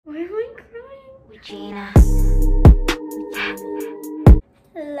Why am I crying? Regina.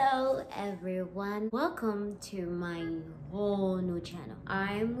 Hello everyone, welcome to my whole new channel.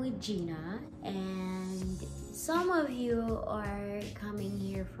 I'm Regina, and some of you are coming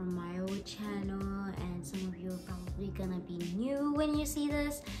here from my old channel, and some of you are probably gonna be new when you see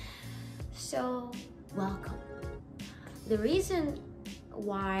this, so welcome. The reason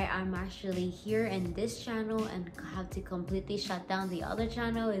why I'm actually here in this channel and have to completely shut down the other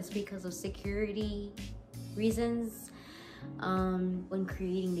channel is because of security reasons. When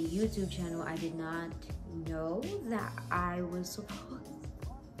creating the YouTube channel, I did not know that I was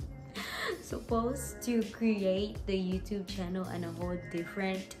supposed to create the YouTube channel and a whole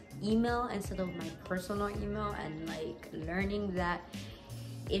different email instead of my personal email, and like learning that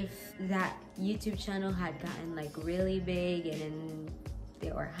if that YouTube channel had gotten like really big and then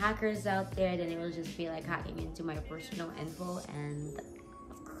there were hackers out there, then it will just be like hacking into my personal info, and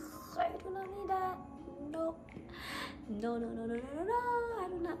I do not need that. No, I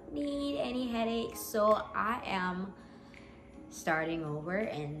do not need any headaches. So I am starting over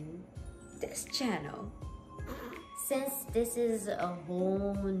in this channel. Since this is a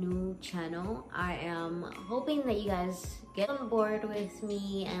whole new channel, I am hoping that you guys get on board with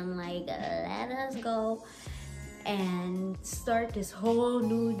me and like let us go and start this whole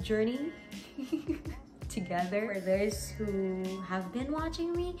new journey together. For those who have been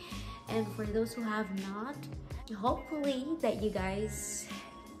watching me and for those who have not, hopefully that you guys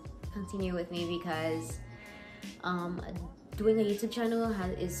continue with me, because doing a YouTube channel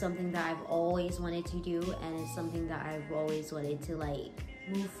is something that I've always wanted to do, and it's something that I've always wanted to like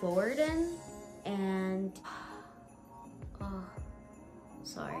move forward in. And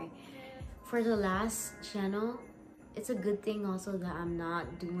sorry for the last channel, it's a good thing also that I'm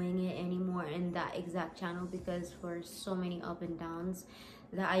not doing it anymore in that exact channel, because for so many up and downs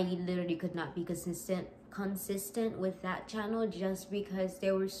that I literally could not be consistent with that channel, just because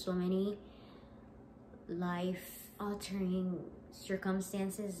there were so many life altering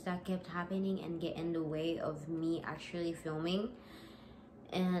circumstances that kept happening and get in the way of me actually filming.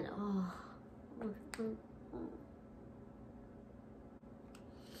 And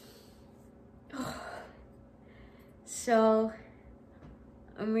so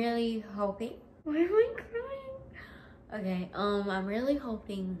I'm really hoping. Why am I crying? Okay, I'm really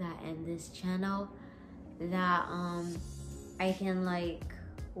hoping that in this channel that I can like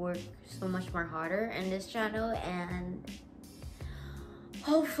work so much more harder in this channel, and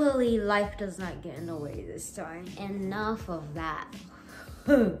hopefully life does not get in the way this time. Enough of that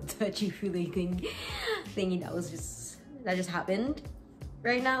touchy feely thingy that just happened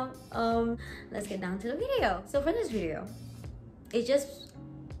right now. Let's get down to the video. So for this video, it's just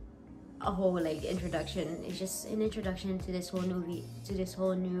a whole like introduction. It's just an introduction to this whole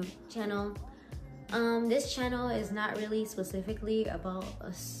new channel. This channel is not really specifically about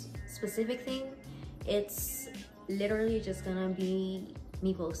a specific thing. It's literally just gonna be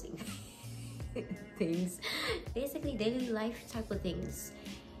me posting things, basically daily life type of things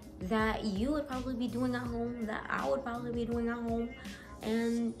that you would probably be doing at home, that I would probably be doing at home.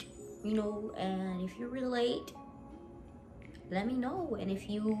 And you know, and if you relate, let me know, and if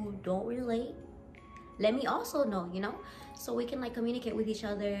you don't relate, let me also know, you know, so we can like communicate with each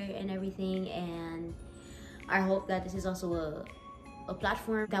other and everything. And I hope that this is also a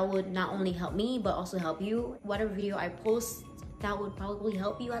platform that would not only help me but also help you. Whatever video I post, that would probably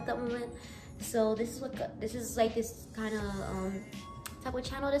help you at that moment. So this is like this kind of type of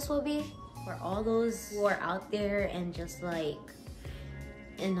channel this will be for all those who are out there and just like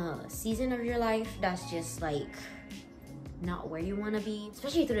in a season of your life that's just like not where you want to be,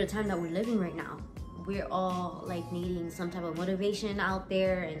 especially through the time that we're living right now. We're all like needing some type of motivation out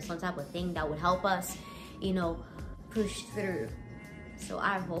there and some type of thing that would help us, you know, push through. So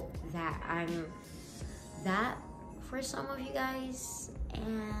I hope that I'm that for some of you guys.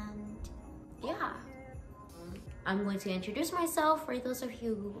 And yeah, I'm going to introduce myself for those of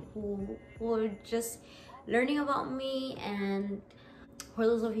you who are just learning about me, and for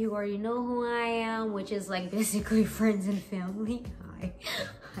those of you who already know who I am, which is like basically friends and family. Hi,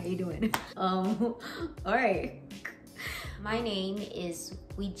 how you doing? All right. My name is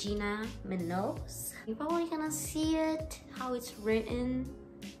Regina Minos. You're probably gonna see it, how it's written.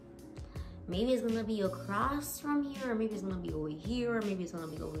 Maybe it's gonna be across from here, or maybe it's gonna be over here, or maybe it's gonna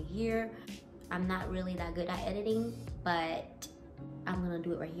be over here. I'm not really that good at editing, but I'm gonna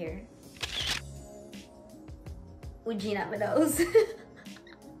do it right here. Regina Minos.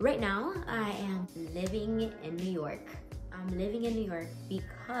 Right now, I am living in New York. I'm living in New York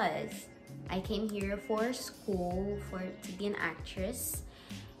because I came here for school to be an actress,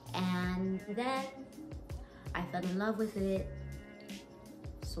 Then I fell in love with it,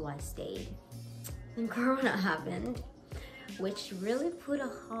 so I stayed. Then Corona happened, which really put a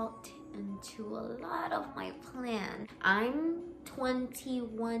halt into a lot of my plan. I'm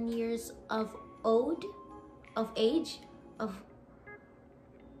 21 years of age.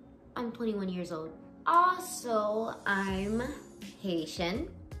 I'm 21 years old. Also, I'm Haitian.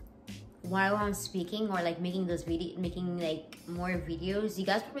 While I'm speaking or like making like more videos, you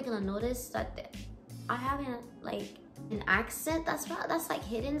guys probably gonna notice that I have an accent that's like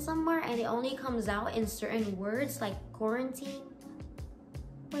hidden somewhere, and it only comes out in certain words like quarantine.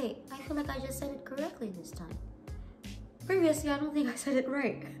 Wait, I feel like I just said it correctly this time. Previously, I don't think I said it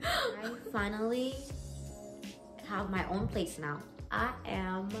right. I finally have my own place now. I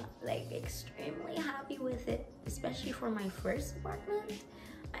am like extremely happy with it, especially for my first apartment.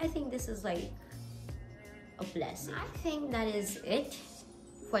 I think this is like a blessing. I think that is it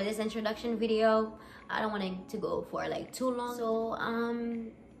for this introduction video. I don't want it to go for like too long. So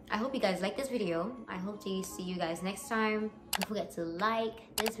I hope you guys like this video. I hope to see you guys next time. Don't forget to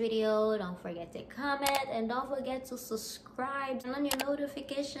like this video, don't forget to comment, and don't forget to subscribe. Turn on your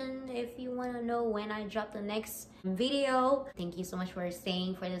notification if you want to know when I drop the next video. Thank you so much for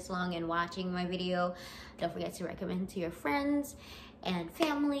staying for this long and watching my video. Don't forget to recommend to your friends and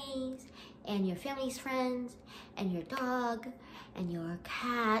families and your family's friends and your dog and your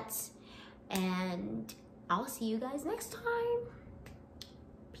cats, and I'll see you guys next time.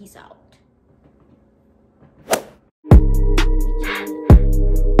 Peace out.